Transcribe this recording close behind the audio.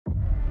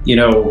you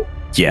know,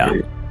 yeah,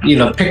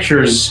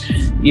 pictures,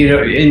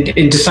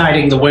 in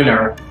deciding the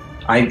winner.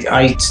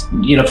 I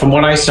from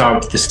what I saw,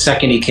 the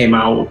second he came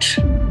out,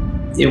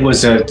 it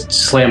was a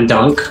slam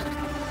dunk,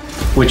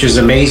 which is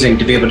amazing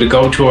to be able to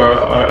go to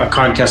a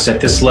contest at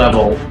this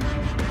level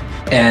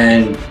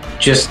and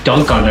just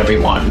dunk on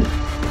everyone.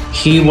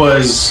 He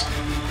was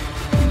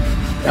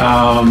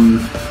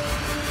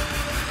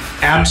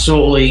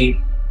absolutely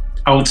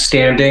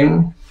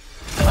outstanding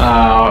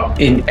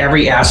in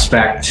every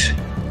aspect.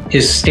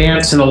 His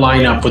stance in the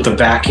lineup with the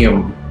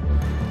vacuum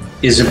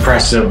is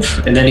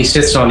impressive. And then he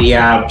sits on the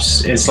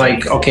abs. It's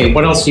like, okay,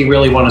 what else do you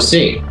really want to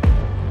see?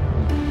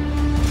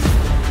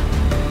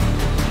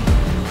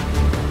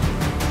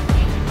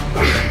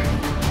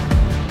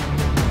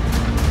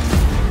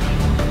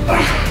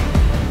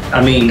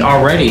 I mean,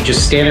 already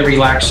just standing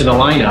relaxed in the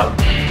lineup.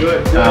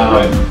 Good.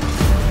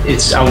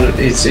 It's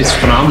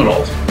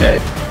phenomenal.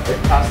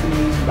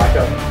 Back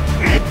up.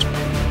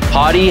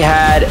 Hadi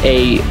had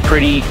a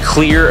pretty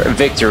clear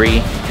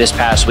victory this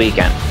past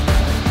weekend.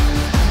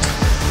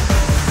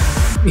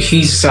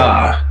 He's,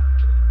 the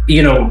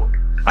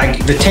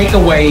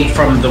takeaway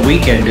from the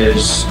weekend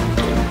is,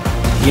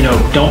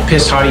 don't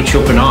piss Hadi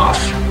Choopan off.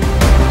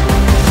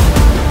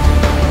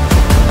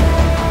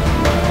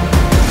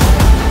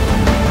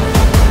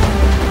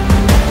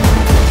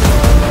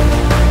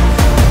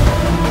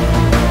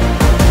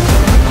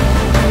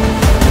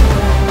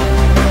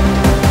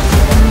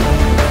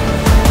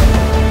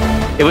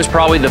 It was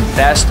probably the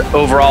best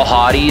overall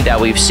Hadi that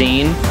we've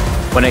seen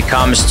when it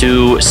comes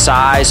to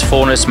size,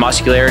 fullness,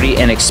 muscularity,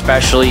 and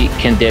especially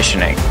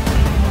conditioning.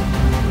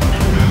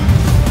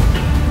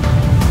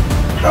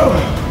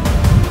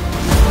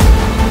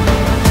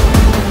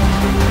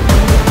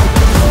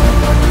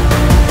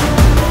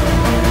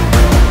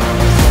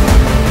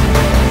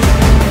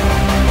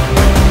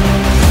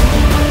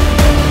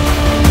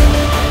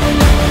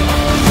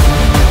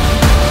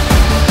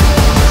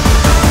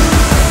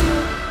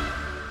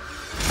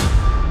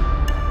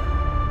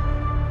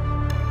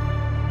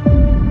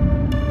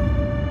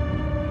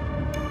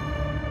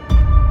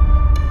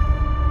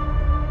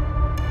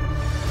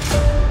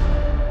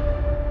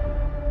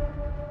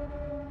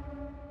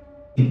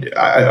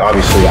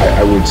 Obviously,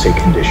 I would say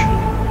conditioning,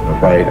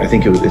 right? I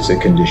think it's a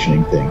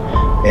conditioning thing.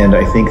 And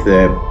I think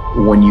that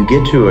when you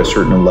get to a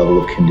certain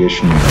level of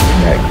conditioning in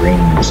that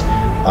graininess,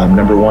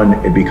 number one,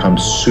 it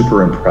becomes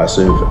super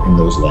impressive in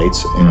those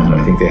lights. And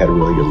I think they had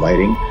really good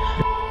lighting.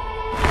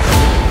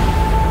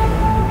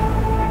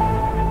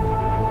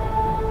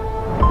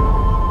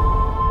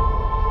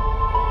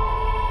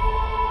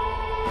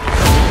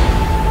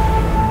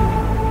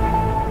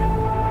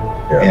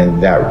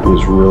 And that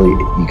was really,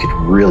 you could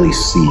really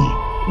see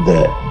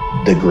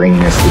the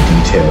graininess, the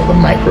detail, the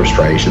micro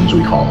striations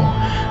we call them.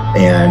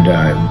 And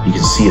you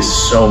can see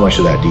so much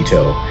of that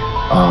detail.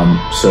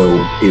 So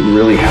it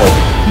really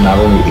helped not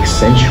only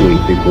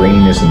accentuate the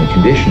graininess and the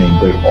conditioning,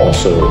 but it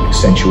also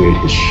accentuated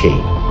his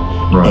shape.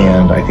 Right.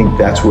 And I think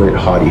that's what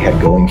Hadi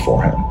had going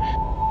for him.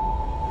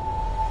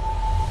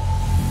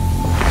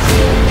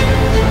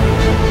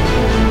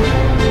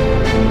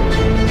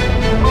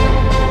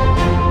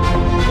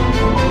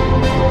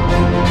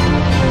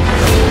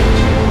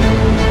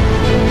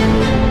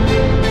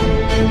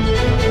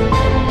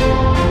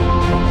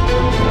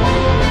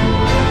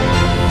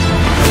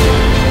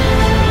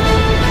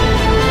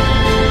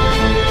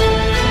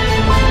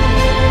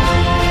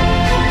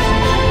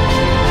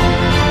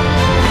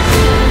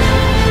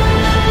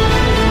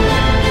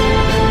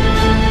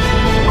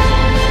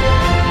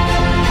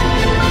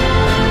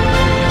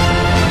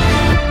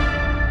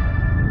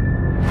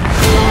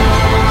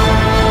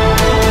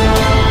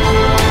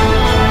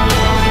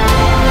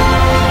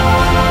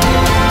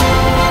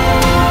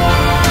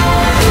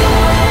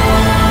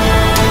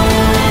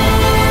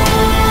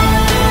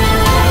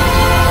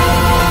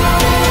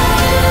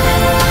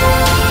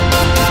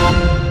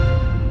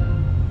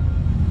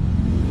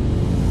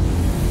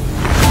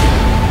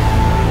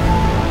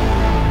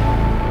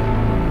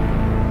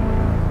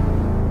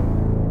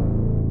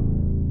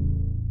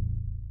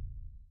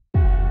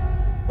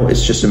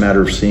 It's just a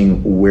matter of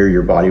seeing where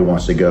your body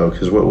wants to go,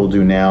 because what we'll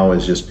do now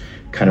is just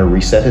kind of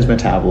reset his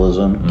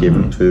metabolism, give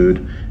him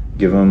food,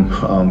 get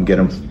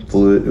him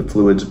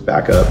fluids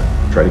back up,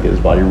 try to get his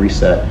body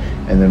reset,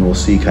 and then we'll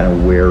see kind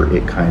of where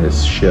it kind of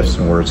shifts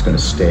and where it's going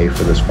to stay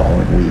for this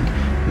following week.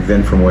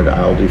 Then from what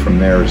I'll do from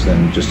there is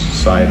then just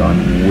decide on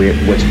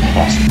what's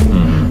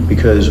possible,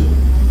 because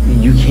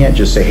you can't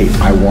just say, hey,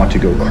 I want to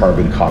go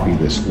carbon copy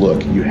this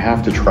look. You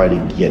have to try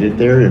to get it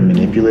there and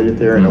manipulate it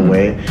there in a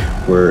way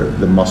where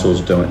the muscles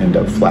don't end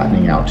up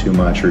flattening out too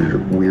much, or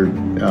weird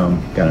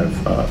kind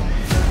of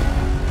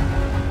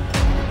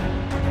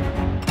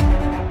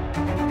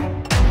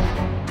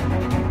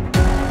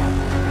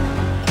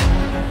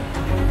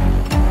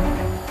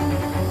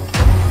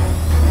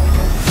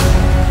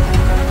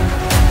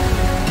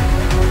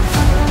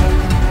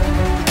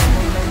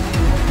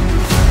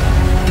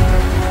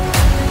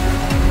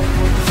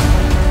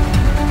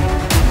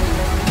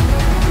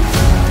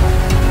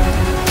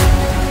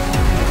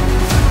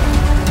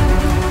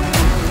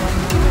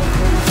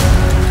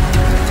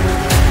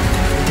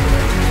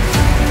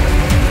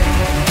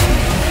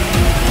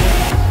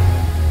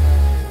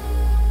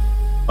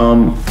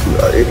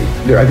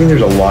I think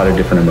there's a lot of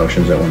different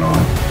emotions that went on.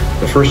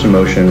 The first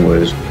emotion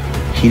was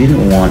he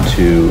didn't want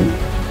to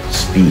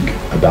speak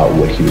about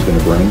what he was going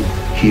to bring.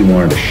 He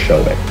wanted to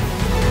show it.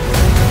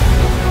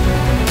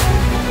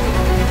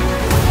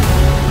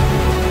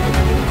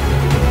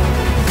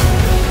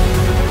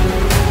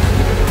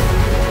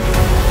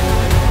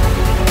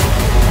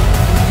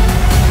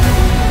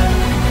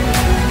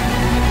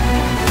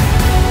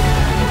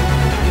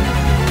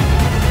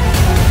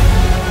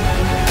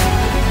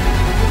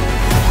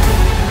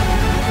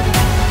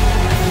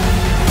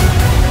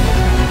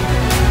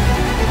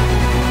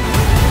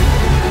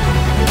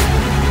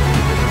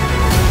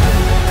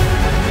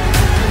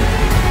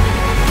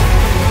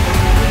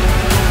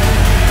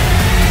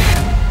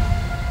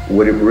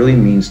 What it really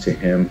means to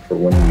him for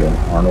winning young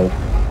Arnold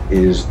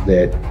is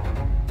that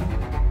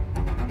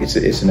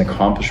it's an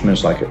accomplishment.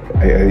 It's like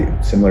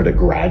similar to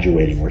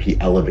graduating, where he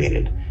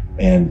elevated.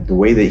 And the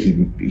way that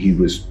he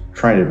was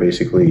trying to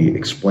basically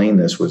explain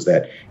this was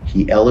that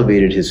he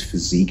elevated his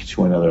physique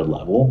to another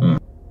level.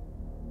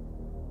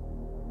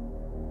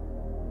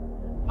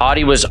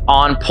 Hadi was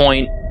on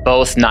point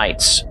both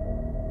nights.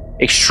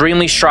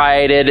 Extremely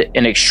striated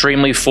and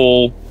extremely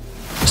full.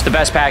 It's the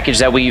best package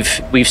that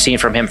we've seen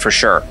from him for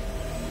sure.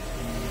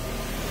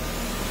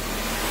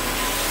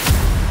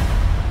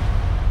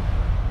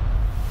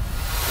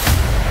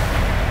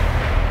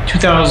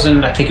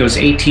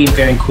 2018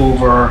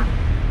 Vancouver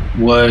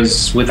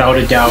was without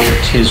a doubt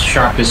his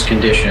sharpest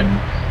condition.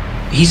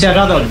 He's had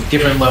other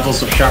different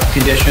levels of sharp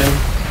condition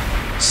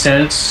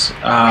since,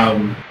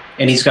 and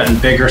he's gotten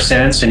bigger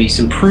since, and he's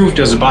improved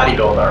as a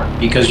bodybuilder,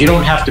 because you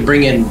don't have to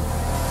bring in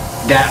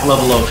that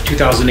level of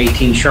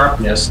 2018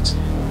 sharpness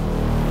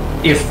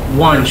if,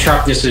 one,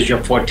 sharpness is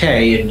your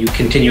forte and you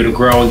continue to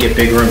grow and get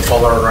bigger and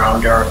fuller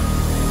around her.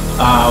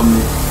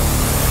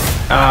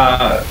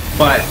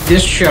 But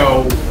this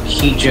show,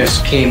 he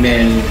just came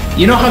in.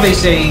 You know how they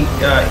say,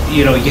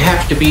 you know, you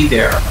have to be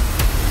there.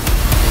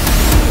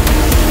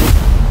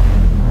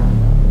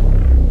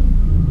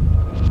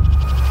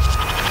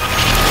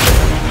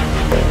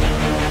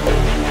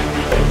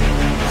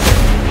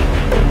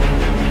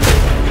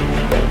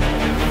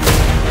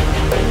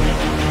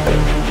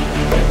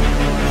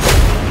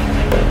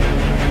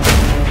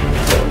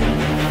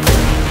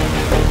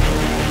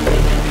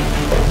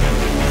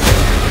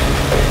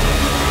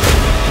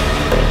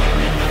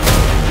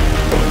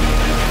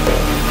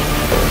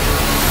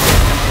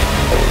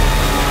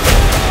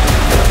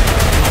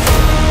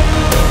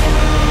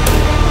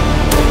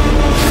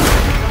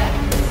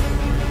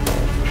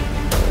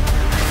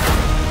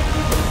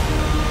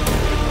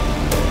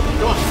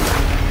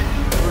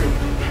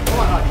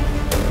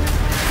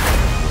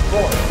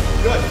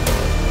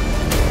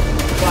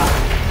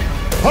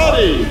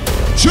 Hadi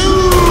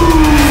Choopan